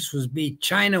the weeks was be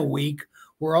China Week,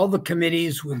 where all the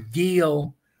committees would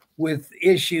deal with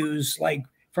issues like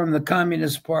from the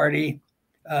Communist Party,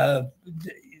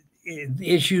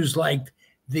 issues like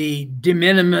the de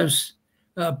minimis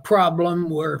problem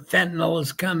where fentanyl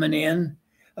is coming in,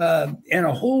 and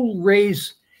a whole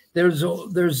race. There's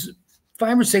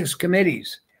 5 or 6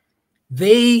 committees.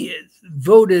 They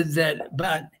voted that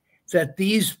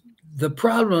the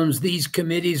problems these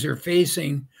committees are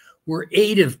facing were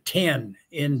 8 of 10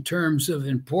 in terms of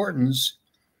importance.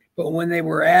 But when they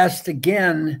were asked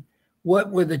again,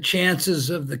 what were the chances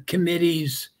of the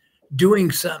committees doing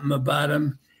something about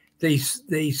them, they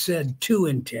said 2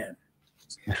 in 10.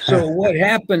 So what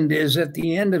happened is at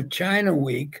the end of China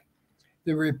Week,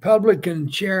 the Republican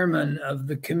chairman of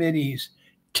the committees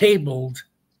tabled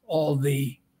all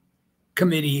the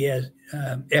committee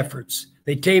efforts.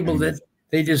 They tabled it.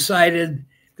 They decided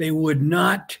they would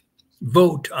not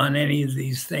vote on any of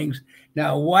these things.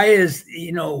 Now, why is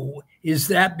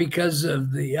that because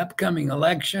of the upcoming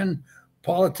election,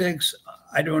 politics?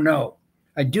 I don't know.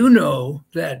 I do know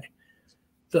that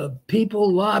the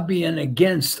people lobbying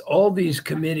against all these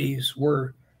committees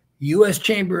were U.S.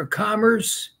 Chamber of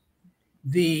Commerce,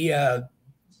 the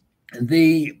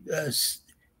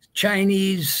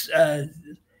Chinese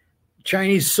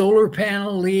Solar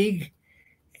Panel League,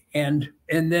 and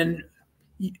then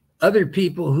other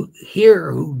people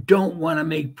who don't want to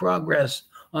make progress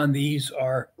on these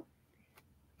are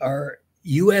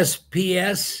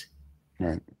USPS,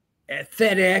 right,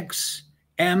 FedEx,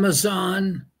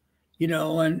 Amazon,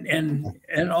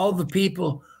 and all the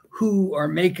people who are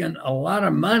making a lot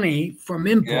of money from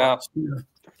imports. Yeah.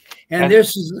 And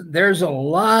there's a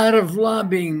lot of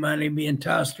lobbying money being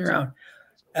tossed around.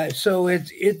 So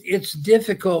it's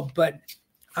difficult, but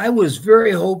I was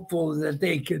very hopeful that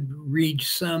they could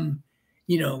reach some,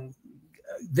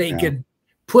 could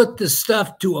put the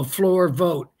stuff to a floor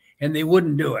vote, and they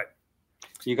wouldn't do it.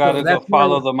 You got to go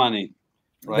follow the money,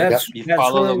 right? That's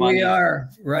where we are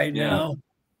right now.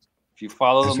 If you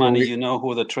follow the money, you know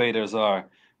who the traders are,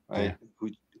 right? Yeah.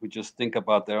 Who just think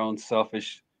about their own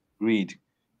selfish greed.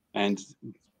 And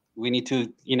we need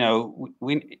to,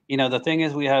 the thing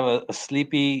is we have a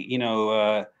sleepy,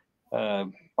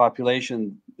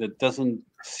 population that doesn't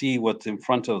see what's in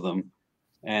front of them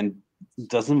and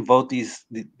doesn't vote these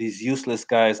useless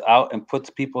guys out and puts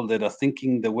people that are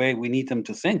thinking the way we need them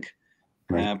to think.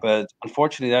 Right. But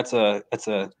unfortunately, that's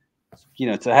a So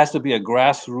it has to be a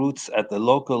grassroots at the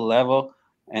local level,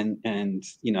 and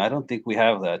I don't think we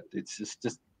have that. It's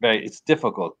just it's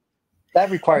difficult. That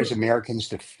requires Americans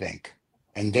to think,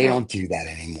 and they Yeah. don't do that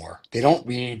anymore. They don't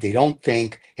read, they don't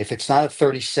think. If it's not a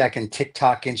 30-second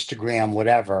TikTok, Instagram,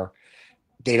 whatever,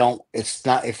 they don't, it's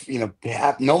not, if,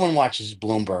 no one watches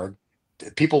Bloomberg.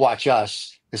 People watch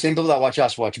us. The same people that watch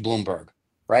us watch Bloomberg,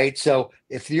 right? So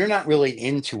if you're not really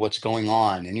into what's going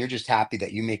on and you're just happy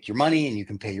that you make your money and you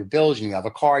can pay your bills and you have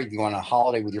a car, you can go on a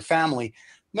holiday with your family,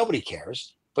 nobody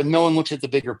cares. But no one looks at the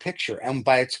bigger picture. And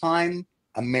by the time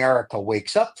America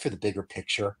wakes up for the bigger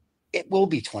picture, it will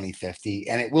be 2050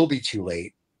 and it will be too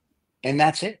late. And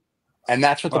that's it. And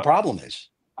that's what the problem is.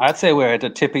 I'd say we're at a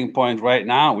tipping point right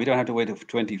now. We don't have to wait until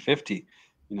 2050.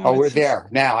 We're there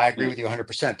now. I agree with you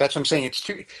 100%. That's what I'm saying. It's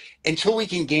too, until we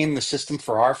can game the system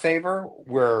for our favor,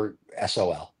 we're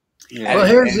SOL. Yeah. Well,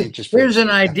 here's an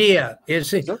idea.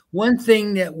 One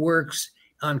thing that works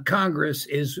on Congress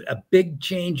is a big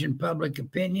change in public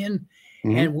opinion.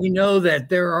 Mm-hmm. And we know that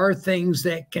there are things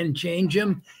that can change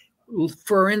them.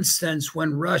 For instance,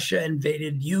 when Russia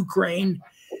invaded Ukraine,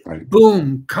 right,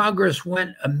 boom, Congress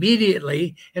went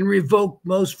immediately and revoked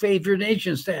most favored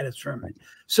nation status from it.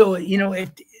 So,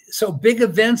 so big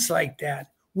events like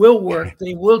that will work.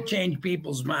 They will change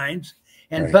people's minds,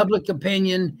 and right, public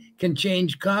opinion can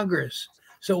change Congress.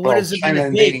 So what is it going to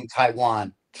be?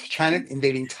 China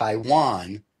invading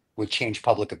Taiwan would change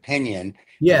public opinion.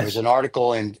 Yes. There was an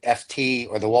article in FT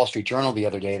or the Wall Street Journal the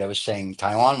other day that was saying,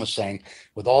 Taiwan was saying,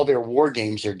 with all their war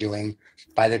games they're doing,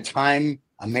 by the time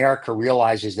America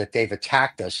realizes that they've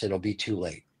attacked us, it'll be too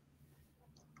late.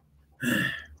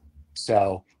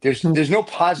 So there's no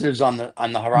positives on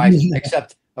the horizon,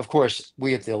 except, of course,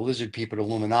 we at the Lizard People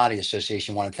Illuminati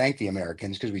Association want to thank the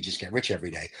Americans because we just get rich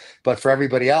every day. But for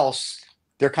everybody else,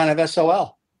 they're kind of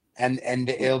SOL, and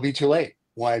it'll be too late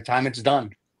by the time it's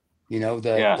done.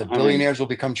 The billionaires will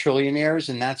become trillionaires,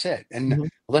 and that's it. And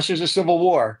unless there's a civil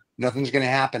war, nothing's going to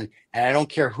happen. And I don't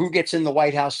care who gets in the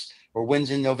White House or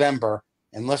wins in November,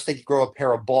 unless they grow a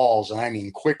pair of balls, and I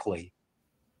mean quickly,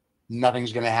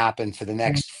 nothing's going to happen for the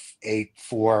next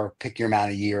 4, pick your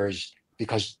amount of years,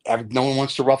 because no one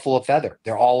wants to ruffle a feather.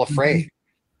 They're all afraid.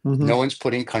 Mm-hmm. No one's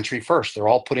putting country first. They're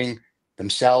all putting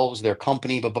themselves, their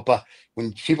company, blah.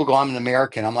 When people go, I'm an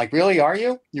American, I'm like, really, are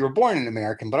you? You were born an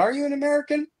American, but are you an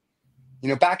American?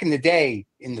 Back in the day,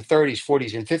 in the 30s,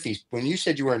 40s, and 50s, when you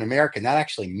said you were an American, that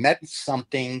actually meant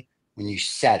something when you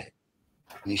said it.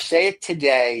 When you say it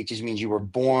today, it just means you were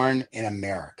born in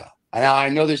America. And I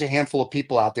know there's a handful of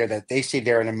people out there that they say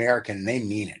they're an American and they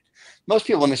mean it. Most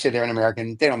people, when they say they're an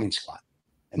American, they don't mean squat.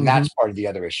 And that's part of the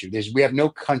other issue. We have no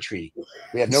country.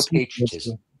 We have no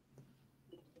patriotism.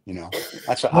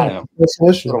 That's what I know.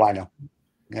 What do I know?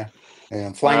 Yeah.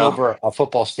 And flying over a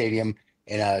football stadium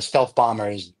in a stealth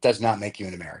bomber does not make you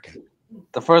an American.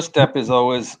 The first step is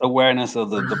always awareness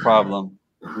of the problem.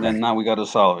 And then now we got to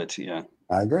solve it. Yeah.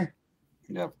 I agree.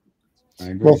 Yep. I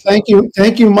agree. Well, thank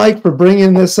you, Mike, for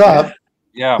bringing this up.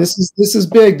 Yeah. This is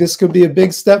big. This could be a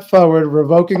big step forward,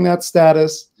 revoking that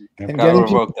status. And getting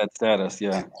revoke that status,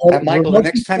 yeah. And Michael, the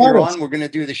next time you're on, we're going to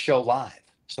do the show live,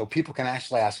 so people can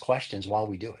actually ask questions while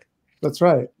we do it. That's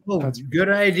right. Oh, that's a good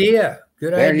idea.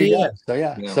 Good idea.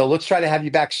 So so let's try to have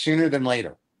you back sooner than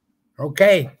later.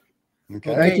 Okay.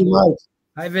 Thank you, Mike.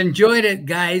 I've enjoyed it,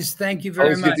 guys. Thank you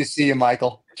very much. Good to see you,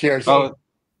 Michael. Cheers. Oh,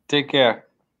 take care.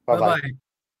 Bye-bye.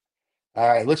 All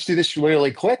right, let's do this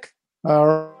really quick. All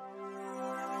right.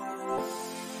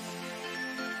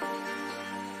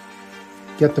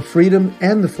 Get the freedom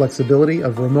and the flexibility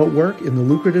of remote work in the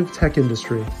lucrative tech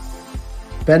industry.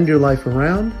 Bend your life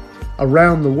around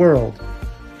the world.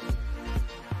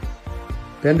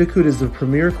 Bandicoot is the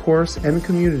premier course and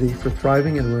community for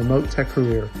thriving in a remote tech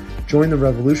career. Join the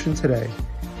revolution today.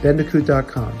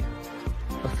 Bandicoot.com,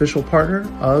 official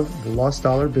partner of the Lost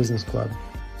Dollar Business Club.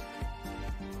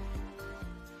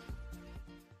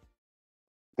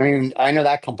 I mean, I know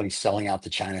that company's selling out to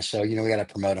China, so we got to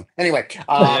promote them. Anyway.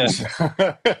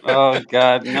 Oh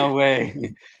God, no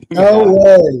way. No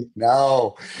way.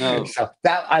 No. So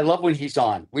I love when he's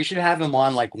on. We should have him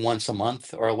on like once a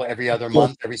month or every other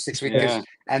month, every 6 weeks. Yeah.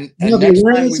 And the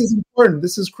awareness is important.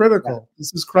 This is critical. Yeah.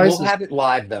 This is crisis. We'll have it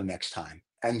live though next time.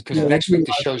 And because next week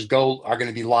the shows are going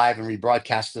to be live and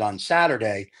rebroadcasted on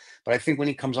Saturday. But I think when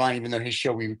he comes on, even though his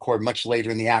show we record much later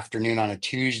in the afternoon on a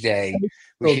Tuesday,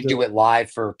 we should do it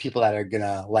live for people that are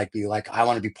gonna be like, I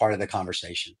want to be part of the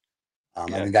conversation. I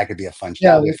think that could be a fun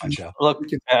show. Yeah, a fun show. Look,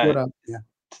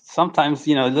 sometimes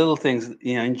little things.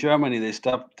 In Germany they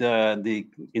stopped the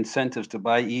incentives to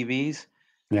buy EVs.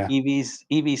 Yeah.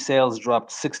 EV sales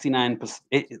dropped 69%.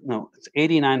 No, it's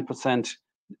 89%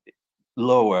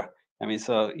 lower. I mean,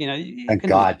 so you Thank can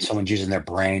God someone's using their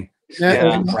brain. Yeah,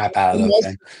 Get the crap out of those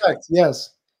things. Yes.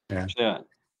 Yeah. Yeah. I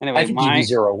Anyway, think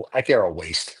EVs are a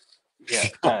waste. Yeah.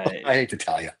 I hate to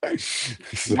tell you.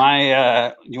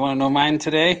 You want to know mine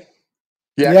today?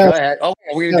 Yeah, Yes. go ahead. Oh,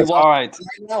 are we gonna do All lost?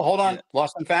 right. No, hold on. Yeah.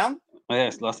 Lost and found. Oh,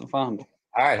 yes, lost and found.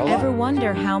 All right, hold Ever on.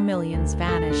 wonder how millions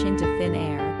vanish into thin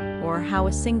air, or how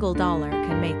a single dollar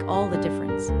can make all the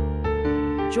difference?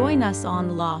 Join us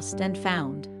on Lost and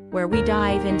Found, where we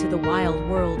dive into the wild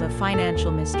world of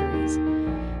financial mysteries.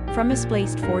 From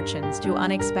misplaced fortunes to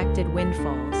unexpected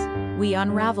windfalls, we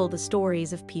unravel the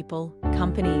stories of people,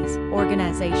 companies,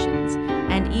 organizations,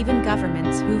 and even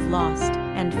governments who've lost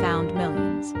and found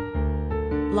millions.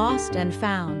 Lost and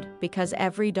Found, because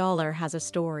every dollar has a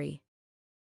story.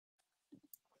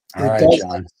 All right,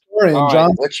 John. All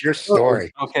right. What's your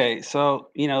story? Okay, so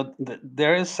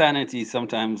there is sanity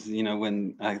sometimes.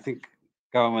 When I think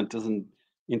government doesn't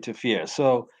interfere.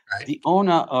 So Right. the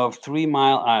owner of 3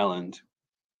 Mile Island,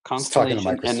 It's talking to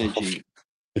Constellation Microsoft. Energy,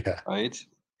 Yeah. right,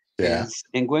 Yeah. is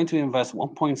going to invest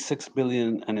 1.6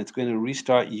 billion, and it's going to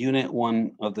restart Unit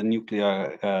 1 of the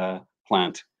nuclear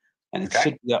plant, and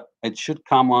it should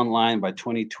come online by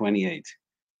 2028,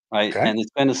 right? Okay. And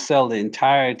it's going to sell the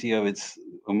entirety of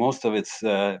most of its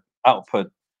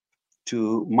output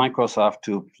to Microsoft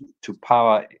to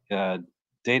power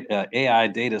AI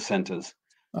data centers.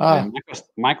 And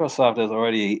Microsoft has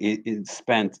already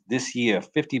spent this year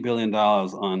 $50 billion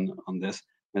on this,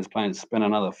 and is planning to spend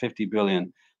another $50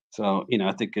 billion. So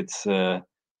I think it's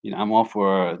I'm all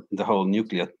for the whole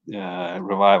nuclear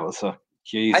revival. So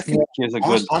here's a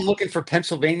good. I'm looking for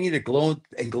Pennsylvania to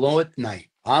glow at night.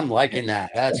 I'm liking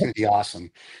that. That's going to be awesome.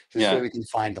 This way we can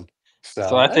find them.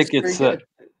 So I think that's it's pretty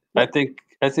good.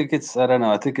 I think it's I don't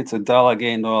know. I think it's a dollar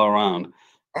gained all around.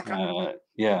 Okay.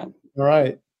 Yeah. All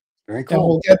right. Very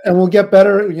cool. And we'll get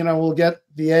better. We'll get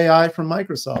the AI from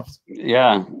Microsoft.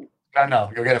 Yeah.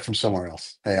 No, you'll get it from somewhere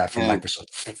else. AI from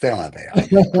Microsoft. They don't have AI.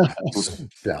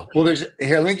 So, well,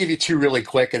 let me give you two really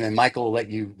quick, and then Michael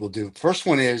will do. First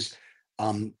one is,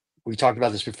 we talked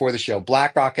about this before the show.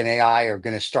 BlackRock and AI are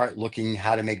going to start looking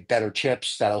how to make better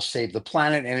chips that'll save the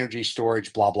planet, energy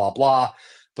storage, blah, blah, blah.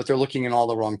 But they're looking in all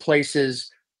the wrong places.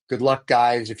 Good luck,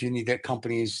 guys. If you need that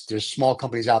companies, there's small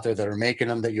companies out there that are making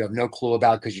them that you have no clue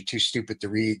about because you're too stupid to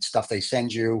read stuff they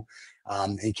send you,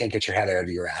 and you can't get your head out of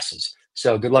your asses.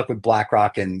 So good luck with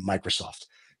BlackRock and Microsoft.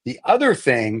 The other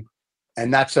thing,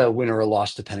 and that's a win or a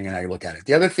loss depending on how you look at it.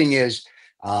 The other thing is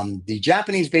the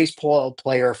Japanese baseball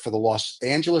player for the Los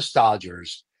Angeles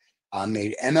Dodgers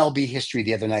made MLB history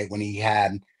the other night when he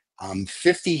had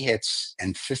 50 hits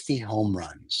and 50 home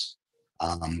runs.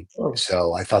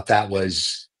 So I thought that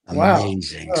was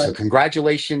amazing. Wow. So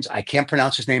congratulations. I can't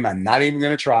pronounce his name. I'm not even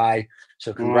going to try.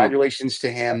 So congratulations to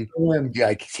him.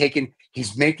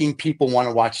 He's making people want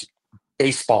to watch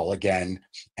baseball again,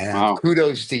 and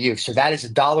kudos to you. So that is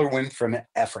 $1 win for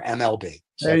MLB.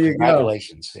 So there you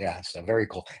congratulations. Go. Yeah, so very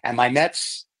cool. And my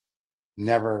Mets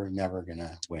never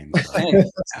gonna win.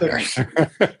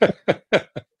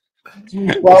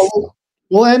 Well,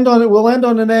 we'll end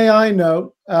on an AI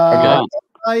note.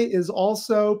 AI is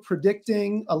also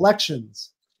predicting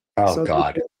elections. Oh, so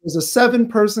God. There's a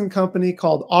 7-person company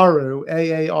called Aru,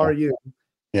 AARU.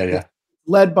 Yeah.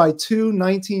 Led by 2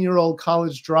 19-year-old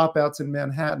college dropouts in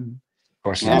Manhattan. Of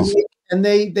course. And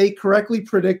they correctly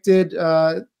predicted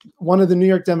one of the New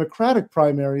York Democratic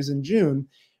primaries in June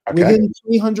within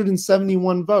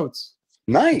 371 votes.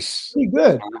 Nice. Pretty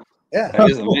good. Yeah.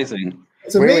 That is amazing.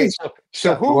 It's amazing.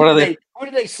 So who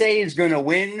do they say is going to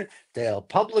win the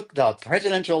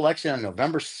presidential election on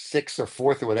November 6th or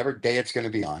 4th or whatever day it's going to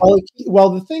be on?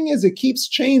 Well, the thing is, it keeps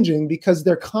changing because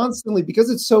because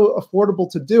it's so affordable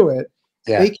to do it.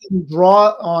 Yeah. They can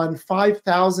draw on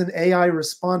 5,000 AI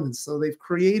respondents. So they've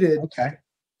created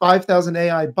 5,000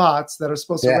 AI bots that are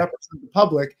supposed to represent the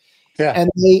public. Yeah.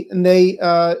 And they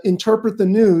interpret the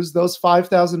news. Those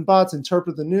 5,000 bots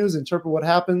interpret the news, interpret what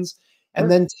happens,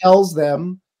 and then tells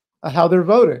them how they're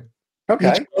voting.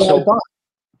 Okay.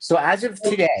 So as of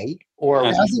today, or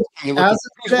as of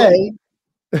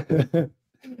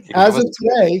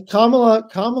today,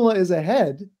 Kamala is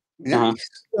ahead. Nice.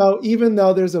 So even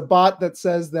though there's a bot that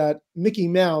says that Mickey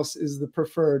Mouse is the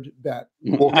preferred bet.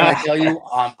 Well, can I tell you,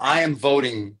 I am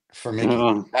voting for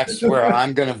Mickey. That's where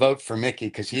I'm going to vote for Mickey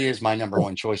because he is my number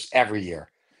one choice every year.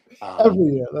 Every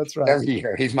year, that's right. Every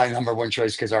year, he's my number one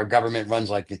choice because our government runs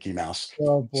like Mickey Mouse.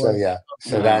 Oh boy. So yeah,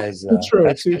 that is true.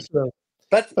 That's true.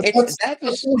 But that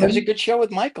was a good show with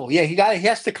Michael. Yeah, he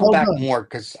has to come back more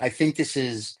because I think this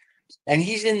is, and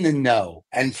he's in the know.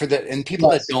 And for people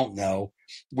that don't know,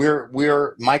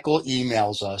 Michael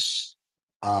emails us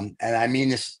and I mean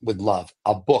this with love,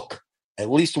 a book at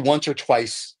least once or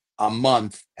twice a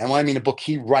month. And when I mean a book,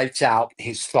 he writes out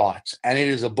his thoughts, and it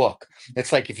is a book.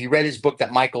 It's like if you read his book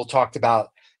that Michael talked about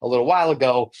a little while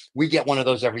ago, we get one of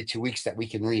those every 2 weeks that we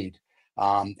can read.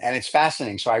 And it's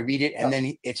fascinating. So I read it, and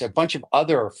then it's a bunch of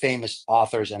other famous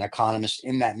authors and economists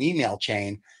in that email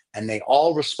chain, and they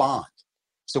all respond.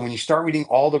 So when you start reading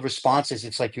all the responses,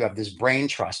 it's like you have this brain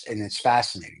trust, and it's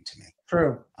fascinating to me.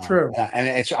 True.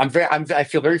 And I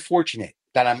feel very fortunate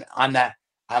that I'm on that.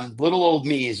 Little old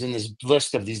me is in this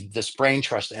list of this brain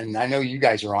trust, and I know you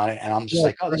guys are on it, and I'm just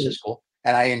like, oh, this is cool,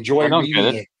 and I enjoy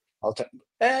reading it.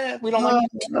 We don't like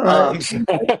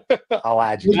it. I'll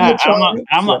add you.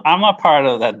 I'm not part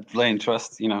of that brain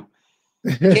trust, you know.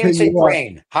 You can't say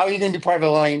brain. How are you going to be part of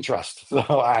a brain trust? So,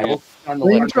 all right, we'll on the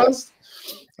brain list. Trust?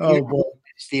 Oh, boy.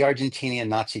 It's the Argentinian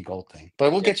Nazi gold thing.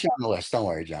 But we'll get you on the list. Don't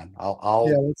worry, John.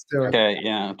 Let's do it. Okay,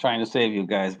 yeah. I'm trying to save you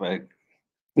guys, but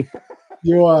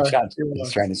you are.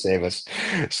 He's trying to save us.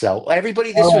 So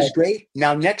everybody, this was great.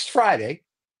 Now, next Friday,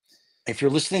 if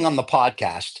you're listening on the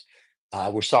podcast,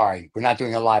 we're sorry. We're not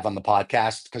doing it live on the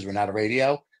podcast because we're not a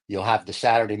radio. You'll have the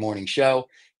Saturday morning show.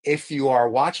 If you are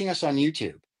watching us on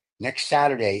YouTube, next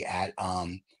Saturday at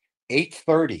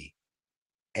 8:30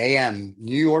 a.m.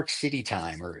 New York City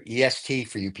time, or EST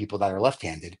for you people that are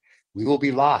left-handed, we will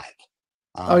be live.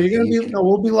 You're going to be? No,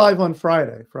 we'll be live on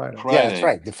Friday. Yeah, that's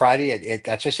right. The Friday,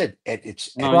 that's what I said.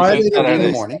 It's Friday in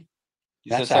the morning.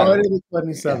 That's Friday the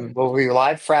 27th. Yeah. We'll be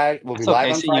live Friday. We'll be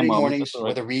live on Friday mornings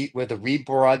with a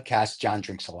rebroadcast. John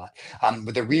drinks a lot.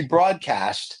 With a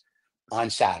rebroadcast on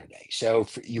Saturday. So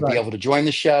you'll be able to join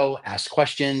the show, ask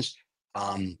questions.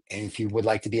 And if you would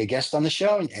like to be a guest on the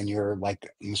show and you're like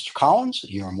Mr. Collins,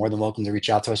 you're more than welcome to reach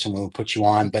out to us and we'll put you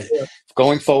on. But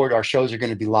going forward, our shows are going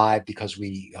to be live because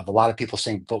we have a lot of people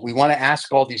saying, but we want to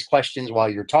ask all these questions while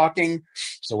you're talking.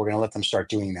 So we're going to let them start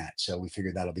doing that. So we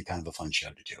figured that'll be kind of a fun show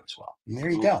to do as well. And there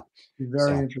you go.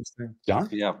 Very interesting. John?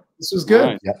 Yeah. This was good.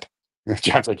 Right. Yep.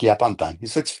 John's like, yep, I'm done. He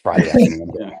said it's Friday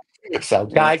afternoon. So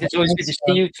guys, it's always good to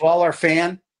see you. To all our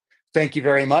thank you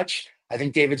very much. I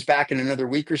think David's back in another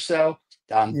week or so.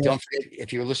 Don't forget,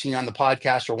 if you're listening on the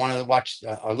podcast or want to watch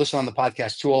or listen on the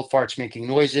podcast, Two Old Farts Making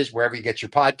Noises, wherever you get your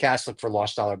podcast, look for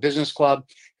Lost Dollar Business Club.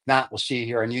 If not, we'll see you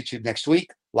here on YouTube next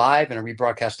week, live, and a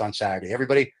rebroadcast on Saturday.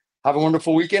 Everybody, have a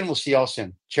wonderful weekend. We'll see you all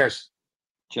soon. Cheers.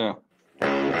 Ciao.